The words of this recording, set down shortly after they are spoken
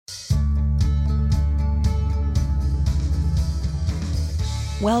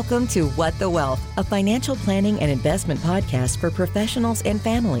Welcome to What the Wealth, a financial planning and investment podcast for professionals and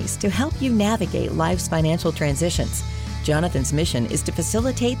families to help you navigate life's financial transitions. Jonathan's mission is to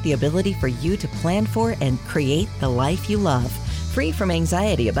facilitate the ability for you to plan for and create the life you love, free from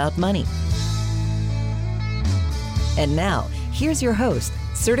anxiety about money. And now, here's your host,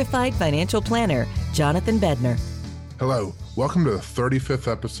 certified financial planner, Jonathan Bednar. Hello, welcome to the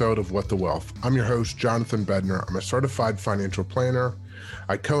 35th episode of What the Wealth. I'm your host, Jonathan Bednar. I'm a certified financial planner.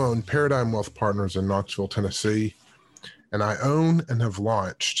 I co-own Paradigm Wealth Partners in Knoxville, Tennessee, and I own and have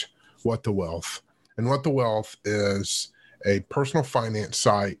launched What the Wealth. And What the Wealth is a personal finance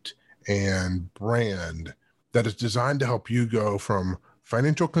site and brand that is designed to help you go from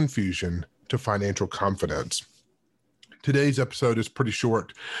financial confusion to financial confidence. Today's episode is pretty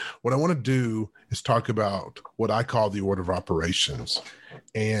short. What I want to do is talk about what I call the order of operations.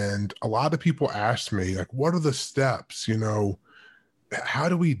 And a lot of people ask me, like, what are the steps? How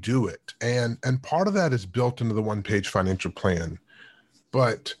do we do it? And part of that is built into the one-page financial plan.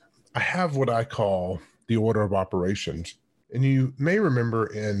 But I have what I call the order of operations. And you may remember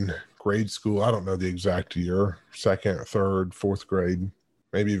in grade school, I don't know the exact year, second, third, fourth grade,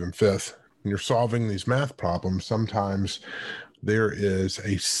 maybe even fifth, when you're solving these math problems, sometimes there is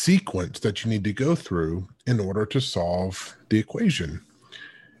a sequence that you need to go through in order to solve the equation.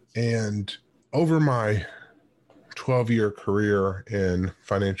 And over my 12-year career in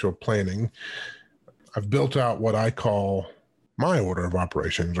financial planning, I've built out what I call my order of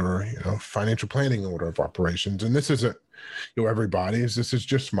operations, or financial planning order of operations. And this isn't everybody's. This is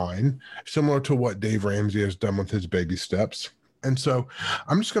just mine, similar to what Dave Ramsey has done with his baby steps. And so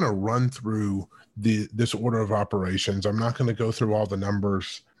I'm just going to run through this order of operations. I'm not going to go through all the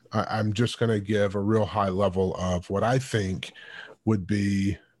numbers. I'm just going to give a real high level of what I think would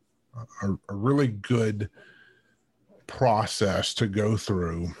be a really good process to go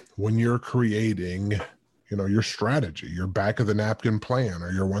through when you're creating, your strategy, your back of the napkin plan,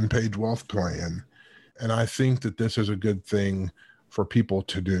 or your one-page wealth plan. And I think that this is a good thing for people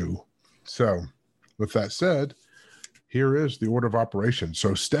to do. So with that said, here is the order of operations.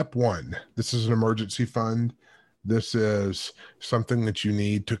 So step one, this is an emergency fund. This is something that you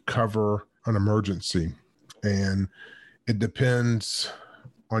need to cover an emergency. And it depends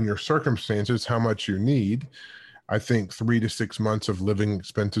on your circumstances, how much you need. I think 3 to 6 months of living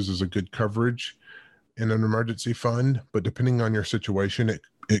expenses is a good coverage in an emergency fund, but depending on your situation,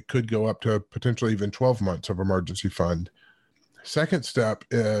 it could go up to potentially even 12 months of emergency fund. Second step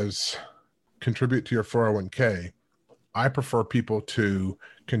is contribute to your 401k. I prefer people to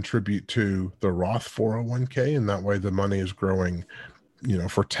contribute to the Roth 401k, and that way the money is growing,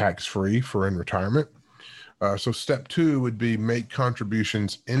 for tax-free for in retirement. So step two would be make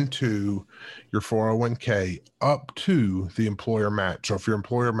contributions into your 401k up to the employer match. So if your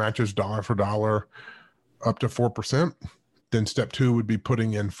employer matches dollar for dollar up to 4%, then step two would be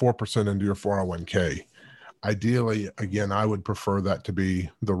putting in 4% into your 401k. Ideally, again, I would prefer that to be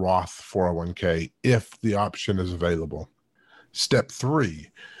the Roth 401k if the option is available. Step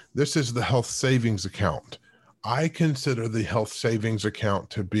three, this is the health savings account. I consider the health savings account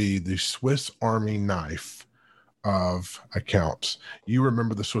to be the Swiss Army knife of accounts. You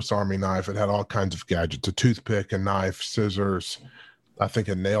remember the Swiss Army knife? It had all kinds of gadgets, a toothpick, a knife, scissors, I think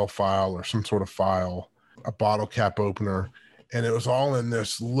a nail file or some sort of file, a bottle cap opener. And it was all in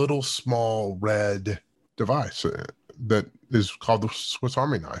this little small red device that is called the Swiss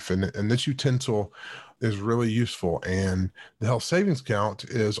Army knife. And this utensil is really useful. And the health savings account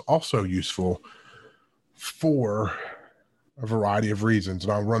is also useful for a variety of reasons.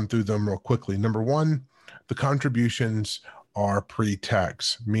 And I'll run through them real quickly. Number one, the contributions are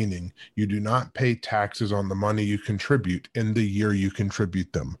pre-tax, meaning you do not pay taxes on the money you contribute in the year you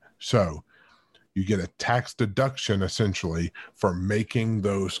contribute them. So you get a tax deduction essentially for making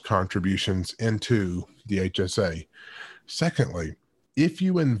those contributions into the HSA. Secondly, if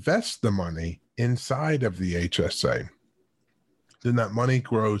you invest the money inside of the HSA, then that money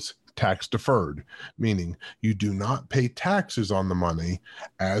grows tax deferred, meaning you do not pay taxes on the money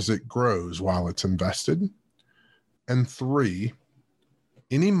as it grows while it's invested. And three,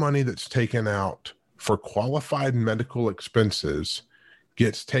 any money that's taken out for qualified medical expenses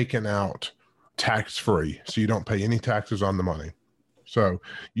gets taken out tax-free, so you don't pay any taxes on the money. So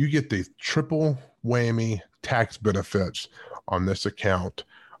you get the triple whammy tax benefits on this account.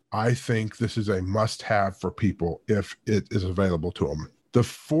 I think this is a must-have for people if it is available to them. The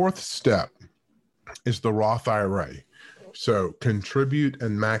fourth step is the Roth IRA. So contribute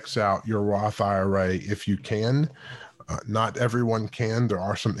and max out your Roth IRA if you can. Not everyone can. There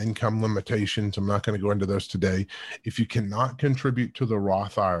are some income limitations. I'm not going to go into those today. If you cannot contribute to the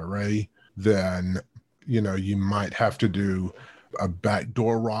Roth IRA, then, you might have to do a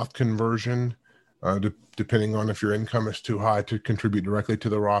backdoor Roth conversion, depending on if your income is too high to contribute directly to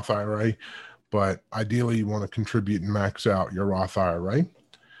the Roth IRA. But ideally, you want to contribute and max out your Roth IRA.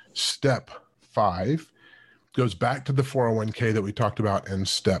 Step 5 goes back to the 401k that we talked about in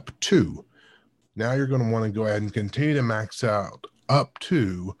step 2. Now you're going to want to go ahead and continue to max out up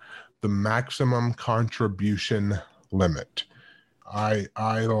to the maximum contribution limit. I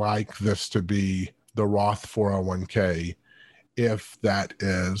like this to be the Roth 401k if that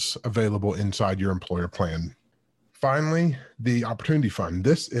is available inside your employer plan. Finally, the Opportunity Fund.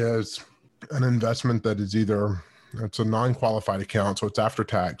 This is an investment that is it's a non-qualified account, so it's after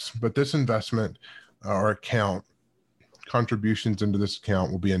tax, but this investment or account, contributions into this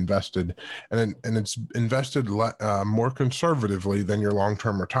account will be invested, and it's invested more conservatively than your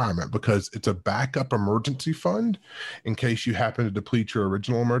long-term retirement, because it's a backup emergency fund in case you happen to deplete your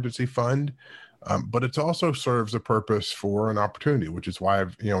original emergency fund. But it also serves a purpose for an opportunity, which is why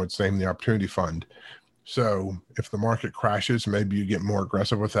it's named the Opportunity Fund. So if the market crashes, maybe you get more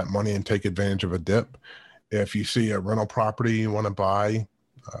aggressive with that money and take advantage of a dip. If you see a rental property you want to buy,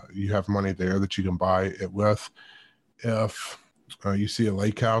 you have money there that you can buy it with. If you see a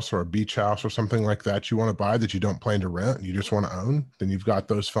lake house or a beach house or something like that you want to buy that you don't plan to rent and you just want to own, then you've got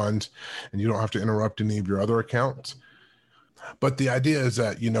those funds and you don't have to interrupt any of your other accounts. But the idea is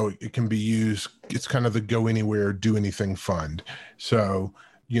that, it can be used, it's kind of the go anywhere, do anything fund. So,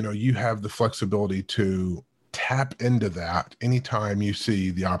 you have the flexibility to tap into that anytime you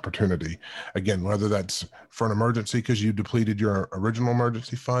see the opportunity. Again, whether that's for an emergency because you depleted your original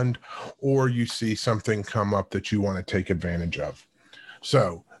emergency fund, or you see something come up that you want to take advantage of.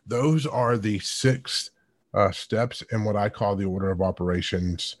 So those are the 6 steps in what I call the order of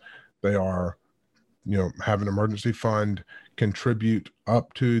operations. They are, have an emergency fund, contribute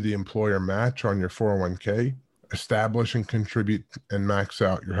up to the employer match on your 401k, establish and contribute and max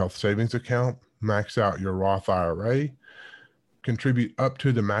out your health savings account, max out your Roth IRA, contribute up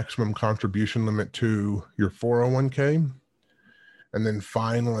to the maximum contribution limit to your 401k, and then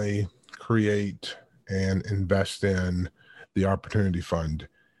finally create and invest in the Opportunity Fund.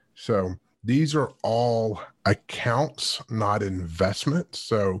 So these are all accounts, not investments.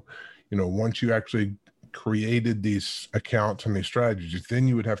 So, once you actually created these accounts and these strategies, then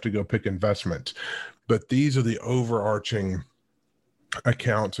you would have to go pick investments. But these are the overarching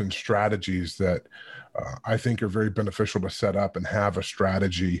accounts and strategies that I think are very beneficial to set up and have a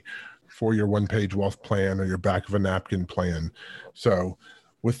strategy for your one-page wealth plan or your back of a napkin plan. So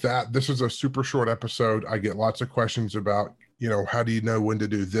with that, this is a super short episode. I get lots of questions about, how do you know when to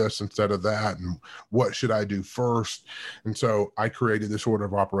do this instead of that? And what should I do first? And so I created this order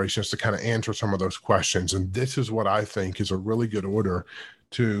of operations to kind of answer some of those questions. And this is what I think is a really good order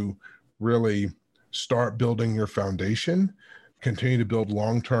to really start building your foundation, continue to build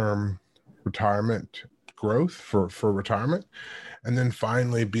long-term retirement growth for retirement, and then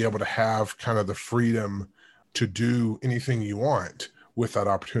finally be able to have kind of the freedom to do anything you want with that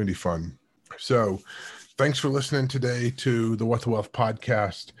Opportunity Fund. So thanks for listening today to the What the Wealth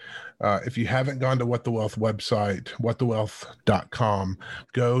podcast. If you haven't gone to What the Wealth website, whatthewealth.com,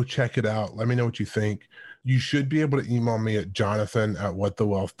 go check it out. Let me know what you think. You should be able to email me at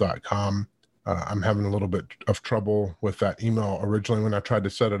jonathan@whatthewealth.com. I'm having a little bit of trouble with that email originally when I tried to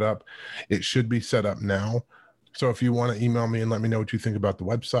set it up. It should be set up now. So if you want to email me and let me know what you think about the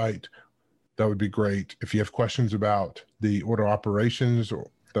website, that would be great. If you have questions about the order operations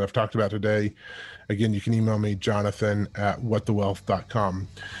that I've talked about today, again, you can email me, jonathan@whatthewealth.com.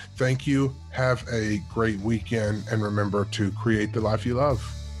 Thank you. Have a great weekend, and remember to create the life you love.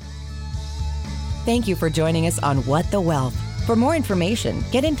 Thank you for joining us on What the Wealth. For more information,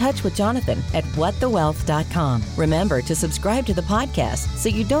 get in touch with Jonathan at whatthewealth.com. Remember to subscribe to the podcast so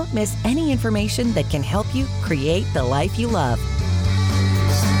you don't miss any information that can help you create the life you love.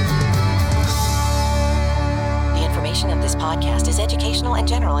 The information in this podcast is educational and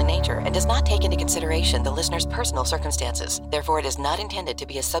general in nature and does not take into consideration the listener's personal circumstances. Therefore, it is not intended to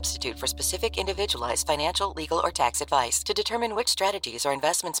be a substitute for specific individualized financial, legal, or tax advice. To determine which strategies or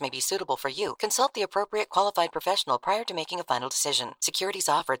investments may be suitable for you, consult the appropriate qualified professional prior to making a final decision. Securities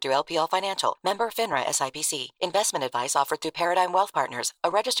offered through LPL Financial, member FINRA SIPC. Investment advice offered through Paradigm Wealth Partners,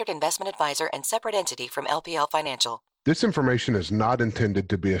 a registered investment advisor and separate entity from LPL Financial. This information is not intended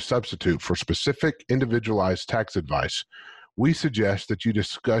to be a substitute for specific individualized tax advice. We suggest that you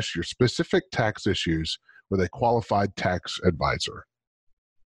discuss your specific tax issues with a qualified tax advisor.